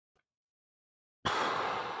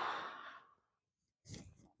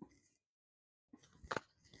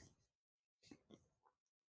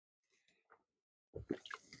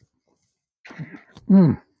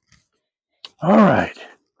Mm. All right.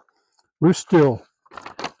 We're still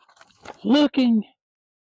looking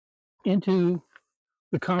into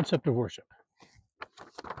the concept of worship,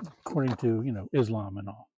 according to, Islam and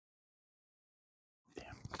all.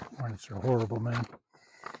 Damn, mornings are horrible, man.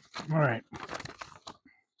 All right.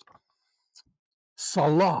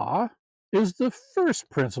 Salah is the first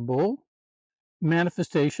principle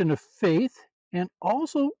manifestation of faith and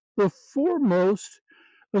also the foremost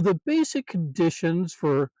of the basic conditions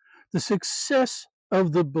for the success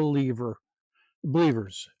of the believers.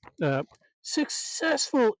 Uh,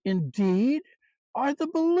 Successful indeed are the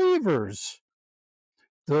believers,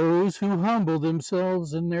 those who humble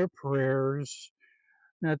themselves in their prayers.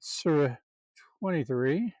 That's Surah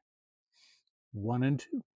 23, 1 and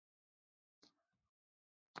 2.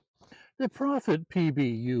 The Prophet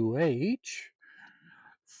PBUH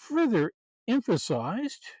further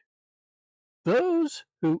emphasized those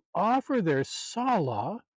who offer their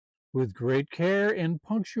salah with great care and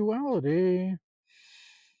punctuality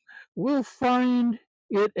will find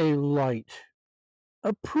it a light,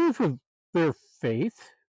 a proof of their faith.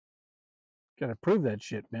 Gotta prove that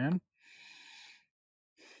shit, man.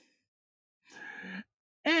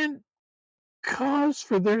 And cause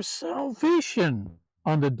for their salvation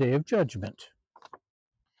on the day of judgment.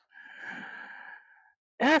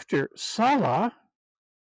 After Salah,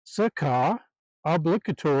 Zakah,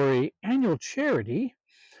 obligatory annual charity,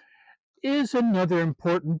 is another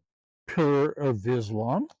important pillar of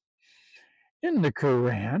Islam. In the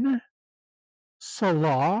Quran,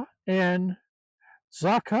 Salah and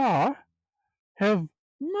Zakah have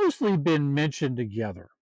mostly been mentioned together.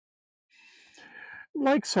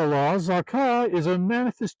 Like Salah, Zakah is a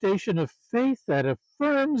manifestation of faith that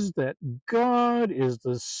affirms that God is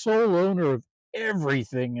the sole owner of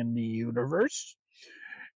everything in the universe,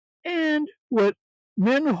 and what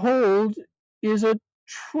men hold is a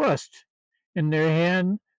trust in their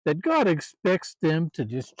hand that God expects them to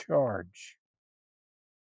discharge.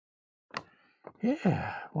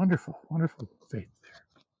 Yeah, wonderful, wonderful faith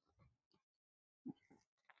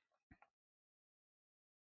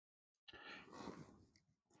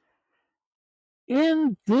there.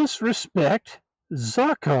 In this respect,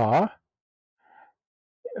 Zakah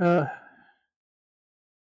uh,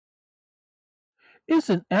 is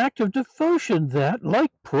an act of devotion that,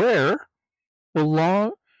 like prayer,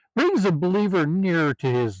 brings a believer nearer to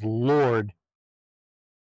his Lord.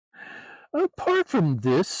 Apart from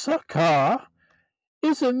this, Zakah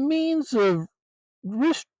is a means of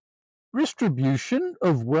distribution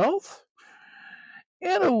of wealth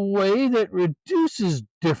in a way that reduces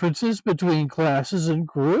differences between classes and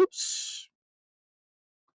groups.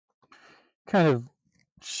 Kind of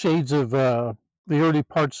shades of the early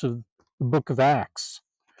parts of the book of Acts,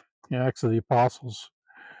 Acts of the Apostles.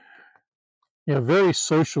 Very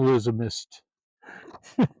socialismist,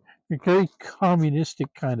 very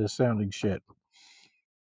communistic kind of sounding shit.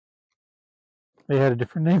 They had a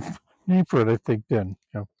different name for it, I think, then.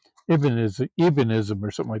 Ibn-ism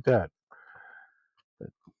or something like that.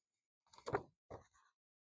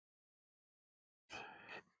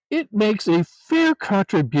 It makes a fair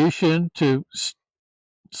contribution to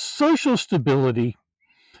social stability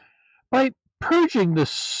by purging the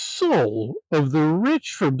soul of the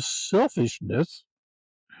rich from selfishness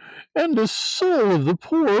and the soul of the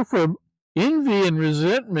poor from envy and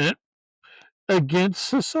resentment against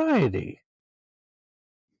society.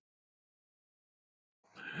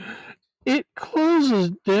 It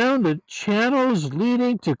closes down the channels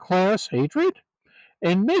leading to class hatred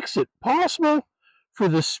and makes it possible for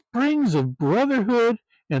the springs of brotherhood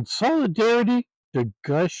and solidarity to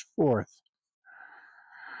gush forth.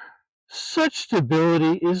 Such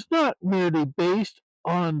stability is not merely based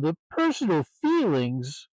on the personal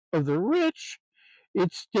feelings of the rich,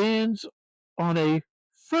 it stands on a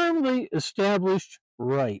firmly established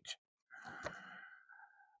right.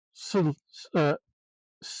 So,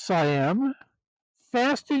 Siam,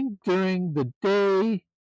 fasting during the day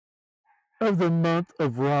of the month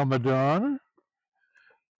of Ramadan,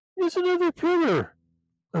 is another pillar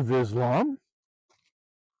of Islam.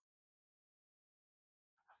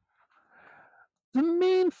 The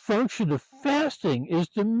main function of fasting is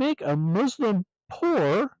to make a Muslim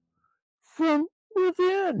poor from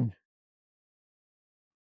within.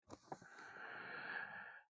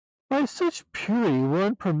 By such purity,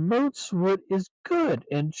 one promotes what is good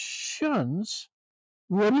and shuns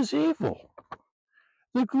what is evil.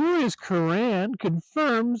 The glorious Quran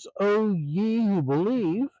confirms, O ye who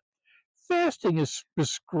believe, fasting is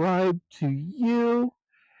prescribed to you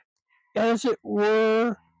as it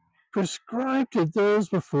were prescribed to those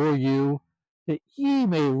before you, that ye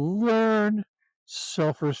may learn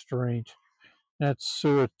self-restraint. That's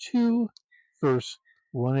Surah 2, verse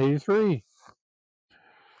 183.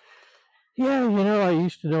 Yeah, I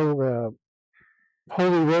used to know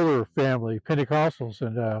Holy Roller family, Pentecostals,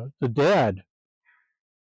 and the dad,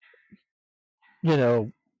 you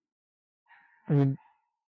know, I mean,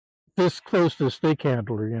 this close to a snake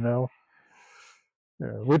handler.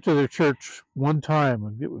 Went to their church one time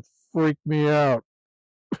and it would freak me out.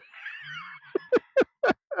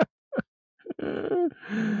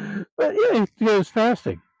 But yeah, he goes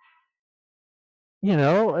fasting, and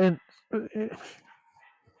uh,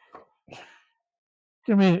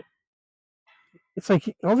 I mean, it's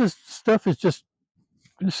like all this stuff is just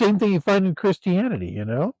the same thing you find in Christianity.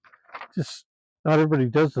 Just not everybody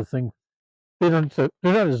does the thing. They're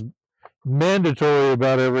not as mandatory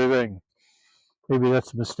about everything. Maybe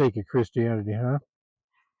that's a mistake of Christianity, huh?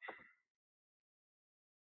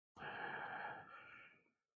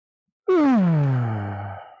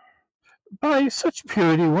 By such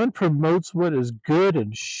purity, one promotes what is good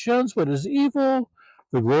and shuns what is evil.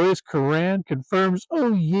 The glorious Quran confirms,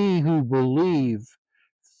 O ye who believe,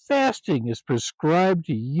 fasting is prescribed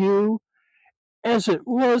to you as it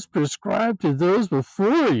was prescribed to those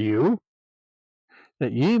before you,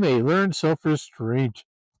 that ye may learn self-restraint.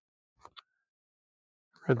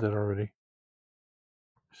 Read that already.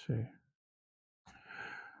 Let's see.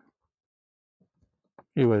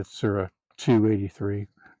 Anyway, Surah 283.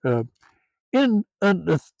 In an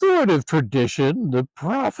authoritative tradition, the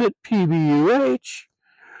Prophet PBUH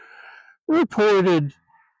reported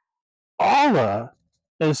Allah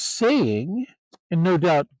as saying, and no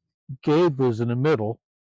doubt Gabe was in the middle,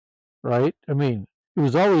 right? I mean, it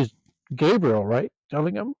was always Gabriel, right,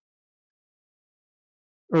 telling him?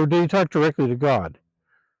 Or did he talk directly to God?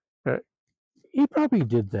 Uh, he probably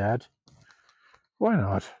did that. Why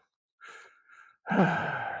not?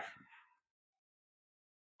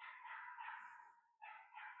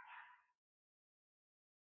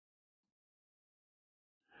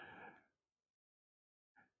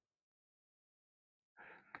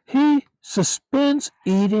 He suspends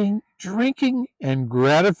eating, drinking, and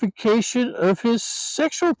gratification of his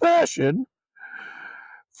sexual passion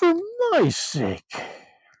for my sake.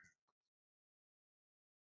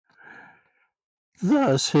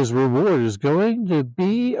 Thus, his reward is going to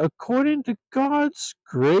be according to God's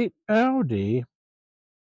great bounty.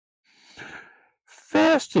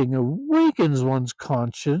 Fasting awakens one's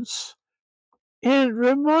conscience and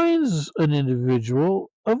reminds an individual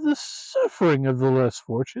of the suffering of the less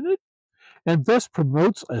fortunate, and thus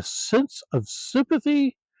promotes a sense of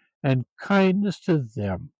sympathy and kindness to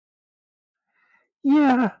them.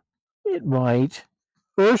 Yeah, it might.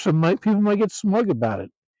 Or people might get smug about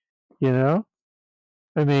it, you know?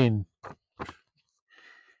 I mean,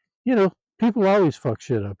 people always fuck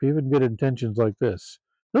shit up, even good intentions like this.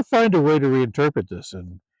 They'll find a way to reinterpret this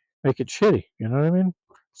and make it shitty, you know what I mean?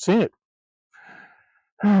 See it.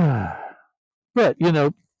 But,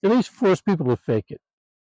 at least force people to fake it.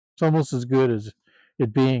 It's almost as good as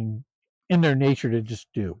it being in their nature to just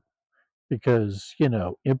do. Because,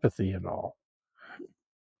 empathy and all.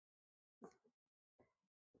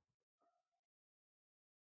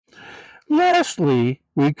 Lastly,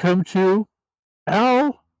 we come to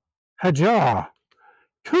Al Hajjah,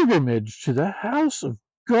 pilgrimage to the house of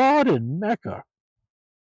God in Mecca.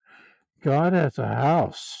 God has a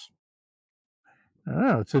house.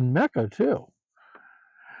 Oh, it's in Mecca too.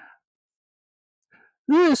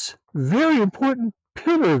 This very important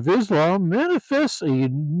pillar of Islam manifests a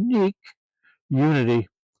unique unity,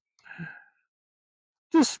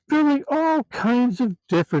 dispelling all kinds of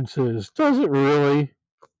differences. Does it really?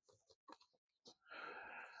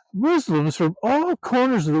 Muslims from all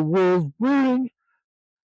corners of the world wearing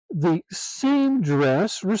the same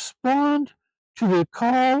dress respond to the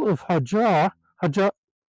call of Hajjah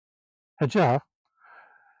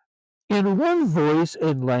in one voice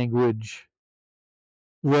and language.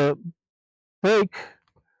 Labbaik,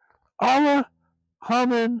 Allah,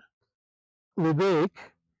 Haman, Labbaik,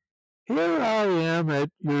 here I am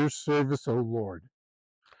at your service, O Lord.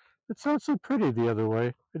 It sounds so pretty the other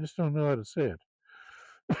way. I just don't know how to say it.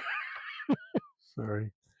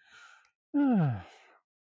 Sorry.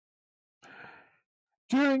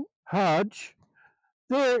 During Hajj,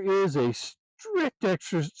 there is a strict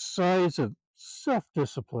exercise of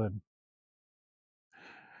self-discipline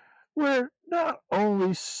where not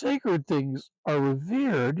only sacred things are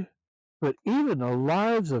revered, but even the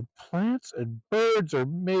lives of plants and birds are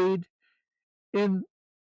made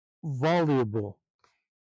inviolable,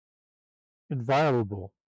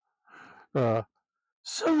 inviolable, uh,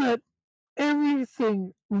 so that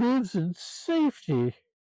everything lives in safety.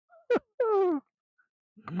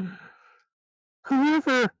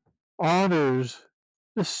 Whoever honors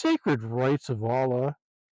the sacred rights of Allah,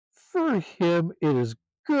 for him it is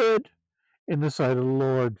good in the sight of the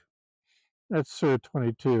Lord. That's Surah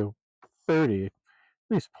 22:30, at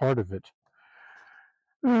least part of it.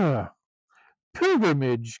 Ah,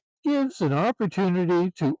 pilgrimage gives an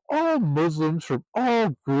opportunity to all Muslims from all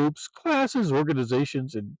groups, classes,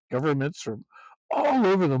 organizations, and governments from all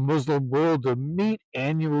over the Muslim world to meet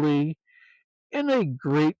annually in a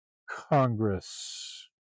great congress.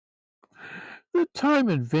 The time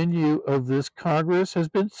and venue of this congress has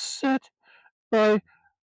been set by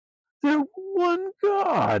their one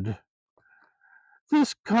God.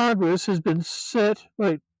 This congress has been set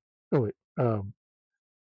by, oh wait,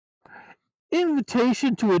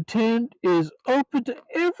 invitation to attend is open to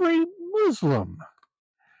every Muslim.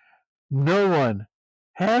 No one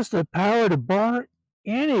has the power to bar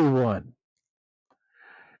anyone.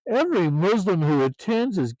 Every Muslim who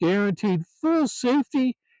attends is guaranteed full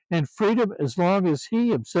safety and freedom as long as he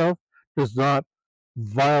himself does not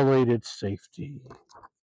violate its safety.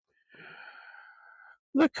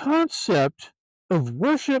 The concept of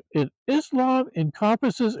worship in Islam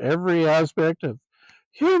encompasses every aspect of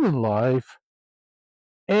human life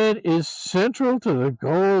and is central to the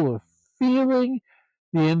goal of feeling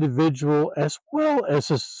the individual as well as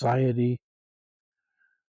society.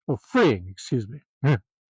 Oh, freeing, excuse me.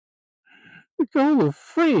 The goal of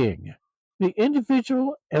freeing the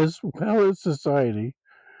individual as well as society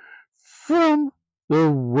from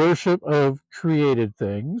the worship of created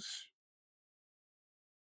things.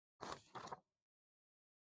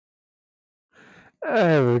 I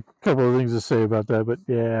have a couple of things to say about that, but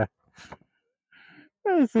yeah,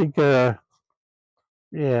 I think,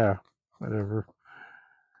 yeah, whatever.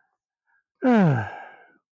 To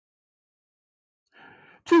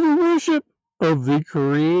the worship of the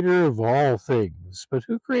creator of all things. But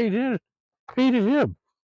who created it? Created him.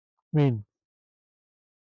 I mean,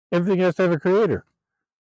 everything has to have a creator.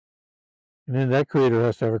 And then that creator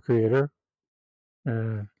has to have a creator.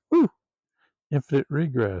 Whew, infinite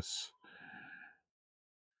regress.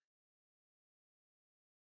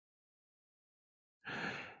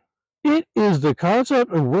 It is the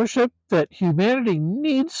concept of worship that humanity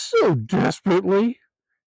needs so desperately,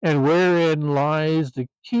 and wherein lies the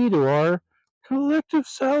key to our collective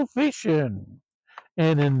salvation.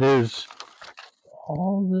 And then there's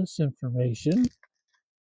all this information.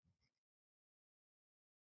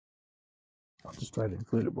 I'll just try to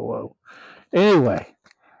include it below. Anyway,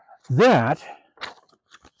 that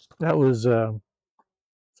was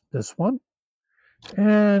this one,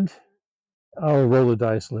 and I'll roll the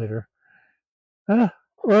dice later,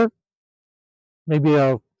 or maybe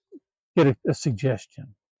I'll get a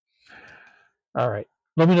suggestion. All right,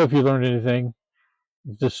 let me know if you learned anything.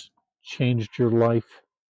 If this changed your life.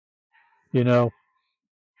 You know,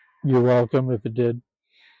 you're welcome if it did.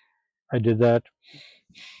 I did that,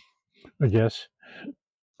 I guess.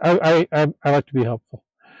 I like to be helpful.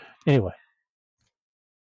 Anyway,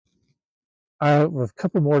 I have a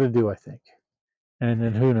couple more to do, I think, and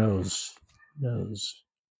then who knows? Knows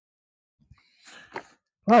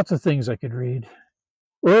lots of things I could read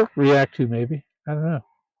or react to, maybe. I don't know.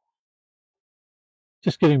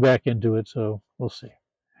 Just getting back into it, so we'll see.